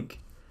 you think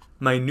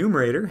my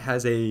numerator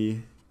has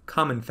a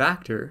common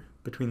factor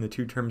between the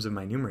two terms of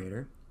my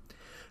numerator.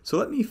 So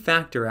let me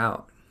factor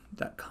out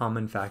that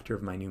common factor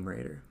of my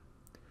numerator.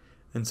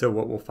 And so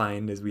what we'll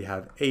find is we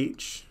have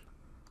h,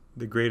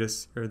 the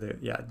greatest, or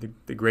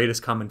the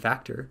greatest common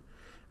factor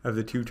of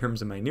the two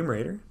terms of my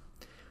numerator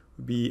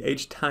would be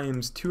h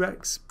times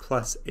 2x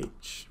plus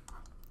h.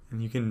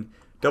 And you can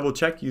double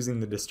check using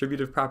the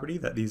distributive property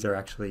that these are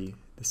actually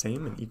the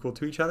same and equal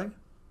to each other.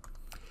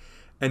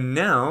 And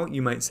now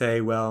you might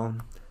say, well,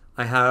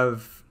 I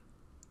have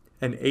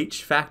an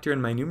h factor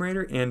in my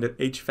numerator and an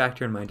h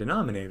factor in my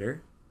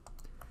denominator,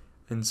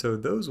 and so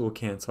those will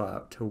cancel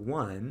out to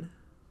 1,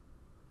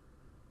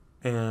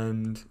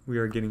 and we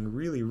are getting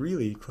really,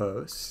 really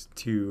close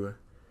to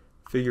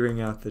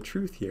figuring out the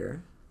truth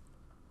here.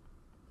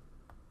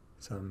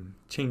 So I'm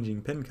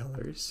changing pen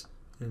colors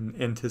in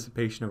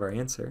anticipation of our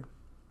answer.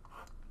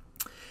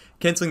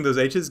 Canceling those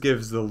h's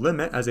gives the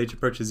limit as h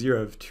approaches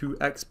 0 of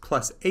 2x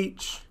plus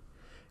h.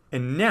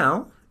 And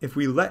now, if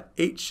we let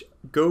h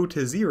go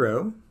to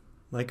 0,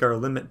 like our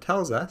limit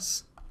tells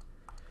us,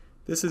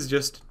 this is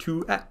just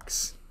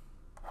 2x.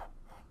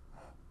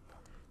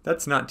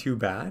 That's not too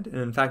bad,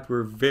 and in fact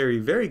we're very,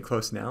 very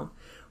close now.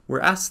 We're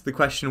asked the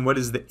question, what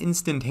is the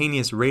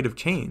instantaneous rate of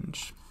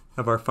change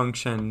of our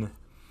function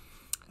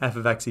f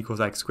of x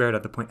equals x squared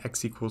at the point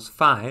x equals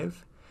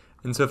 5?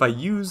 And so if I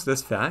use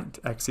this fact,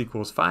 x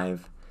equals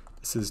 5,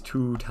 this is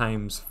 2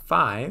 times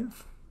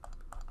 5,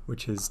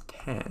 which is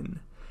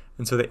 10.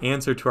 And so the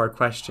answer to our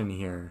question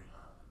here,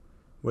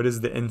 what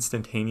is the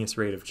instantaneous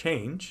rate of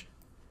change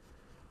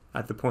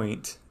at the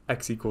point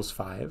x equals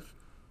 5?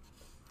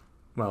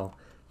 Well,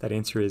 that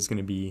answer is going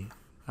to be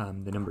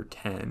the number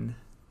 10.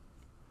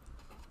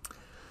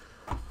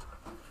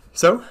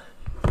 So,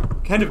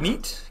 kind of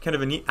neat, kind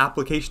of a neat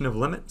application of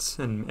limits,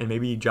 and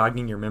maybe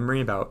jogging your memory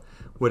about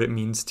what it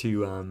means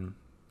to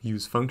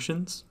use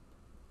functions.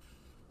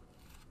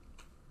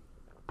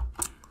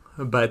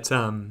 But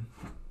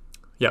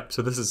yeah,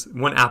 so this is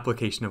one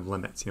application of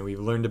limits. You know, we've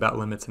learned about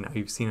limits, and now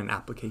you've seen an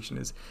application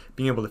is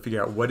being able to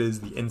figure out what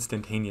is the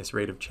instantaneous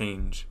rate of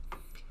change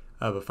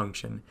of a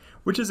function,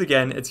 which is,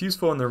 again, it's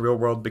useful in the real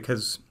world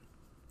because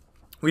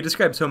we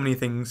describe so many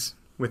things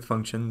with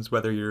functions,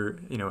 whether you're,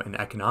 in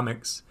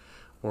economics,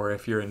 or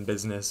if you're in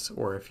business,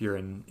 or if you're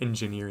in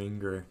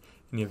engineering, or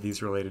any of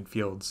these related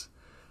fields.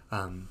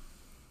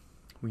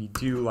 We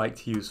do like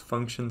to use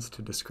functions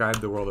to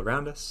describe the world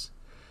around us.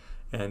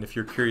 And if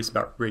you're curious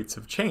about rates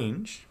of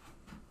change,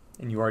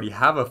 and you already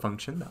have a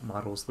function that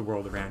models the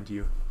world around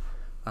you,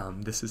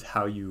 this is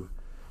how you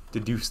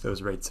deduce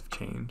those rates of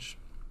change.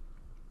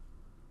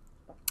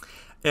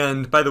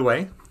 And by the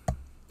way,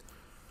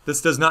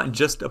 this does not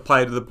just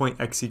apply to the point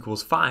x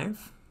equals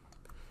 5.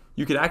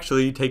 You could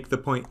actually take the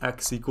point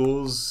x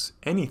equals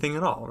anything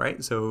at all,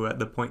 right? So at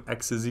the point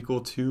x is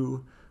equal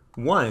to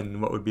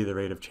 1, what would be the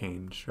rate of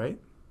change, right?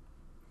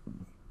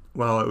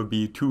 Well, it would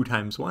be 2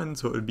 times 1,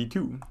 so it would be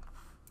 2.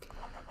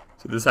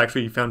 So this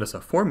actually found us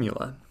a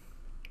formula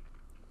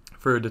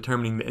for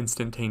determining the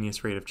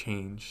instantaneous rate of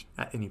change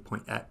at any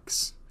point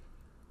x.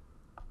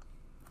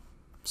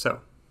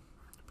 So,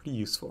 pretty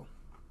useful.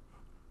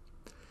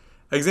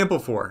 Example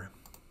 4.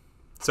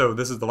 So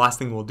this is the last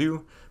thing we'll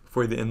do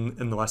for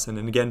in the lesson.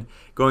 And again,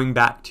 going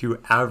back to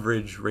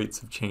average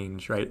rates of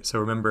change, right? So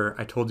remember,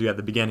 I told you at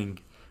the beginning,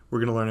 we're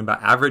going to learn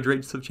about average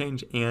rates of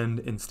change and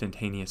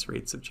instantaneous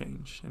rates of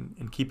change.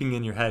 And keeping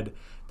in your head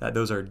that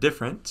those are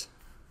different,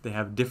 they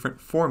have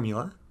different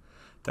formula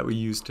that we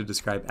use to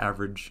describe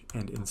average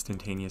and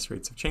instantaneous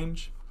rates of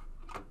change.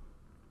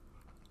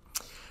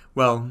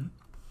 Well,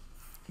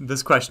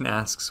 this question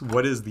asks,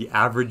 what is the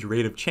average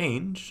rate of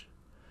change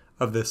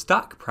of the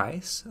stock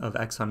price of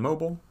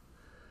ExxonMobil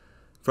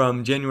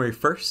from January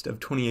 1st of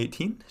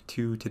 2018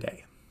 to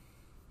today?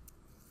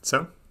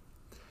 So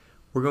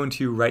we're going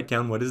to write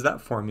down what is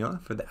that formula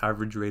for the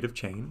average rate of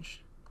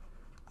change.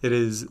 It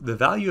is the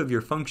value of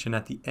your function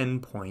at the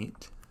end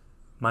point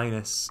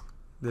minus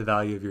the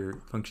value of your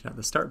function at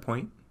the start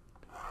point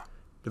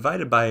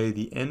divided by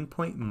the end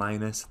point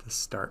minus the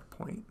start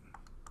point.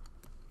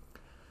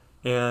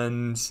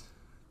 And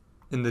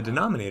in the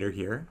denominator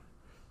here,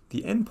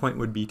 the end point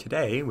would be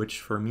today, which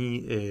for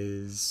me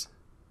is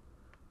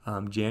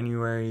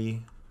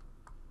January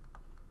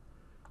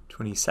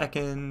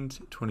 22nd,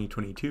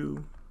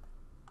 2022.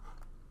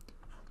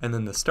 And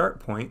then the start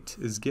point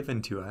is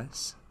given to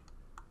us.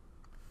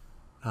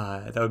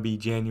 That would be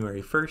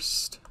January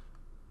 1st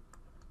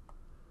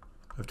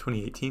of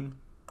 2018.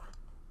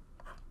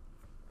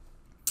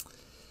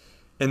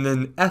 And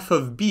then f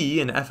of b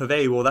and f of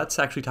a, well, that's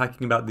actually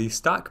talking about the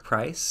stock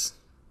price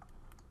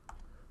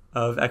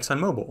of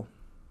ExxonMobil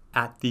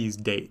at these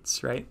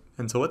dates, right?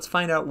 And so let's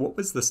find out what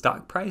was the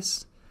stock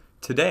price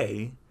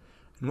today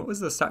and what was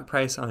the stock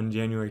price on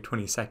January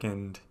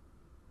 22nd,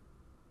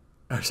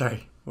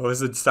 what was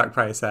the stock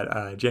price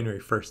at January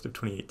 1st of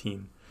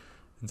 2018?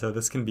 And so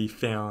this can be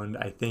found,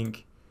 I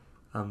think,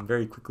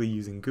 very quickly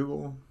using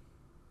Google.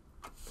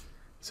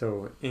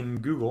 So in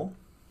Google,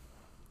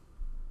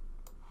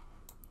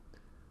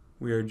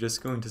 we are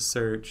just going to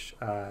search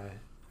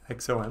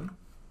XOM.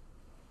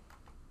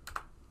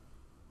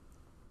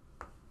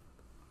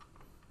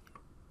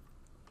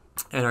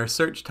 And our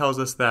search tells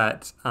us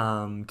that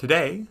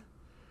today,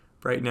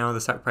 right now,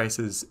 the stock price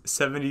is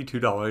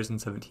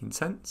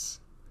 $72.17.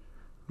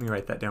 Let me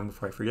write that down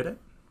before I forget it.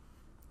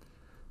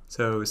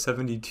 So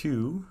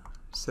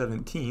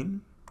 $72.17.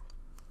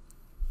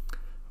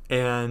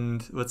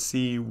 And let's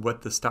see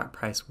what the stock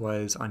price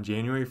was on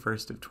January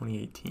 1st of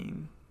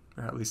 2018,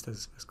 or at least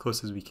as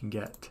close as we can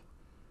get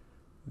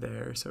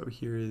there. So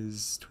here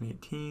is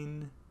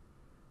 2018.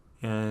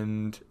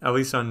 And at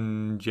least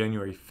on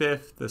January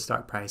 5th, the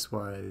stock price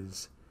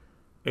was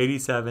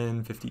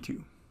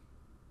 $87.52.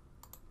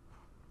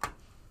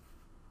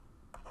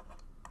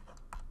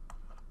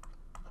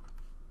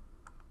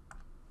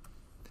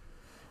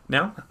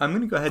 Now, I'm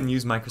going to go ahead and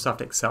use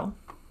Microsoft Excel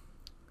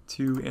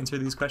to answer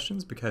these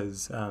questions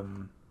because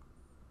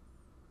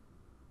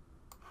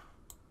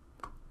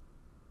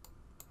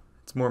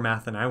it's more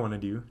math than I want to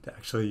do to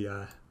actually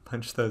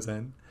punch those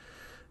in.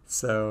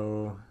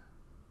 So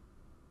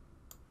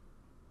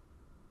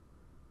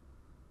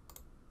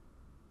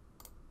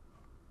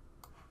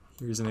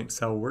here's an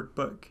Excel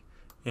workbook,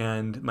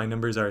 and my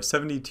numbers are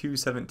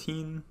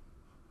 7217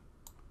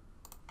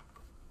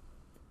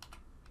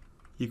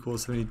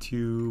 equals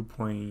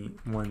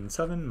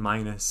 72.17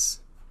 minus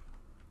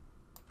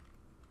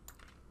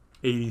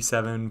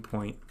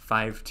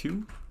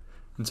 87.52.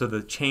 And so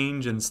the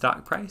change in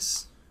stock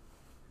price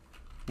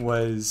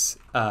was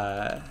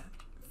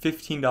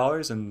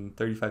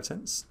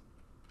 $15.35.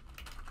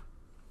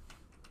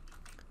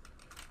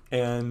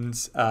 And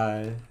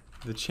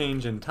the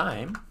change in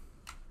time,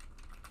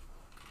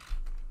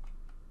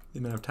 the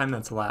amount of time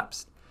that's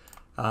elapsed,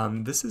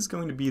 this is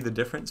going to be the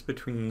difference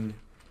between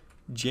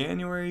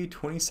January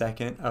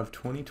 22nd of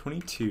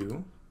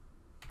 2022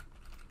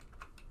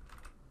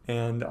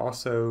 and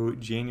also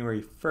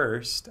January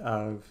 1st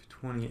of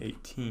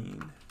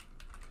 2018.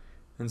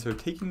 And so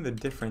taking the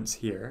difference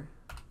here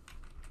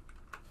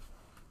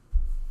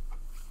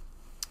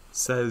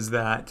says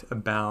that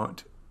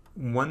about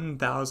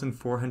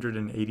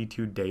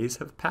 1,482 days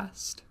have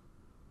passed.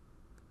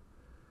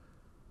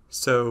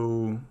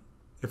 So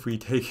if we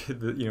take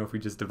the, if we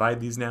just divide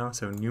these now,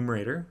 so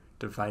numerator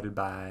divided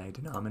by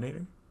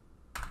denominator,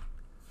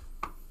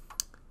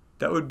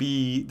 that would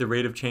be the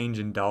rate of change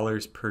in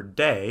dollars per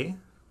day.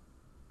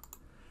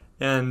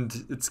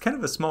 And it's kind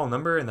of a small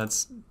number, and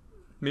that's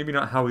maybe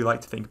not how we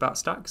like to think about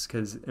stocks,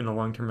 because in a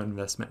long-term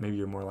investment, maybe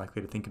you're more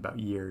likely to think about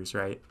years,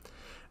 right?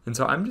 And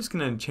so I'm just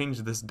going to change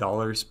this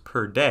dollars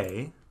per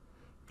day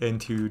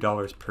into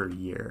dollars per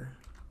year.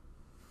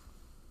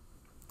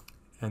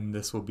 And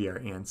this will be our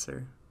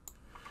answer.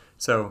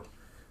 So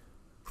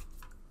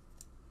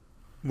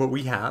what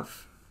we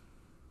have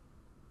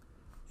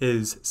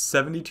is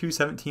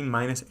 7217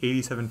 minus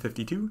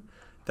 8752.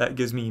 That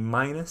gives me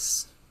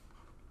minus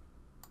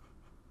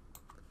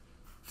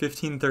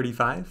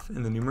 1535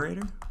 in the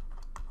numerator.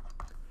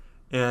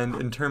 And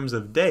in terms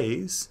of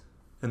days,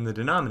 in the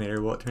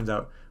denominator, well, it turns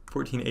out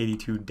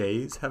 1482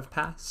 days have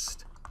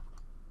passed.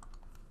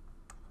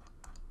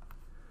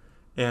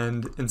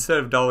 And instead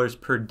of dollars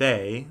per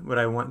day, what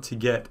I want to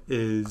get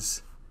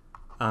is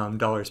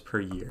dollars per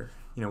year.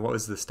 what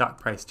was the stock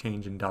price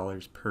change in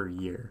dollars per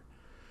year.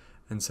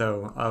 And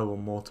so I will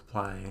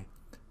multiply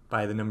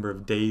by the number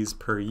of days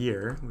per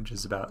year, which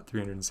is about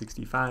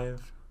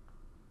 365.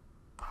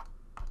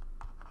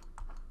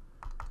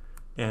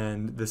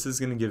 And this is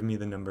going to give me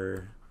the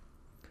number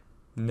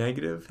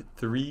negative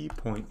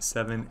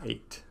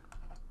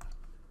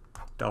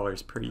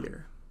 $3.78 per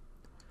year.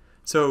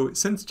 So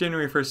since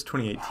January 1st,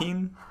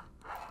 2018,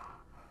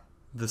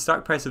 the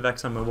stock price of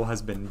ExxonMobil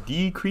has been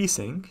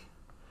decreasing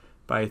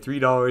by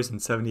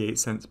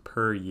 $3.78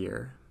 per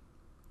year.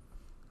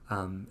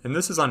 And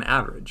this is on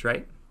average,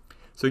 right?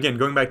 So again,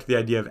 going back to the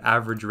idea of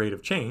average rate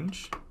of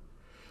change,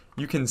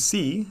 you can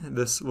see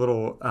this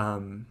little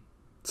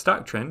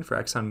stock trend for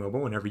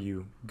ExxonMobil whenever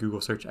you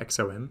Google search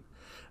XOM.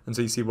 And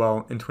so you see,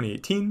 well, in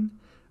 2018,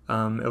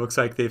 it looks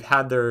like they've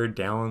had their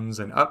downs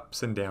and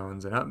ups and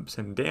downs and ups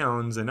and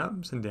downs and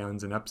ups and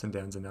downs and ups and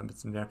downs and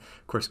ups and downs.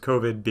 Of course,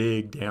 COVID,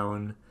 big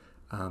down,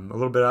 a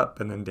little bit up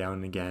and then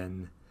down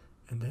again,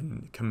 and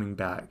then coming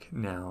back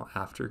now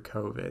after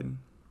COVID.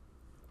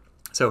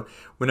 So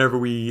whenever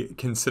we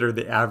consider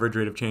the average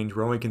rate of change,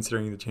 we're only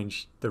considering we're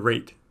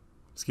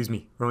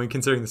only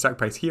considering the stock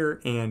price here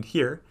and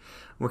here.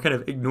 We're kind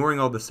of ignoring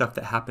all the stuff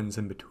that happens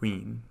in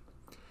between.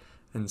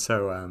 And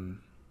so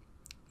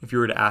if you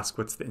were to ask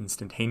what's the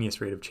instantaneous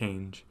rate of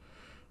change,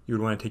 you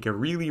would want to take a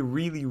really,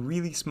 really,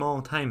 really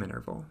small time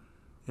interval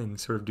and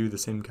sort of do the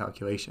same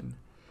calculation.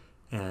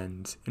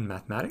 And in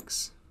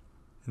mathematics,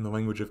 in the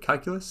language of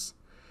calculus,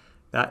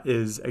 that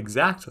is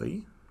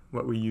exactly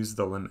what we use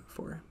the limit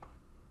for.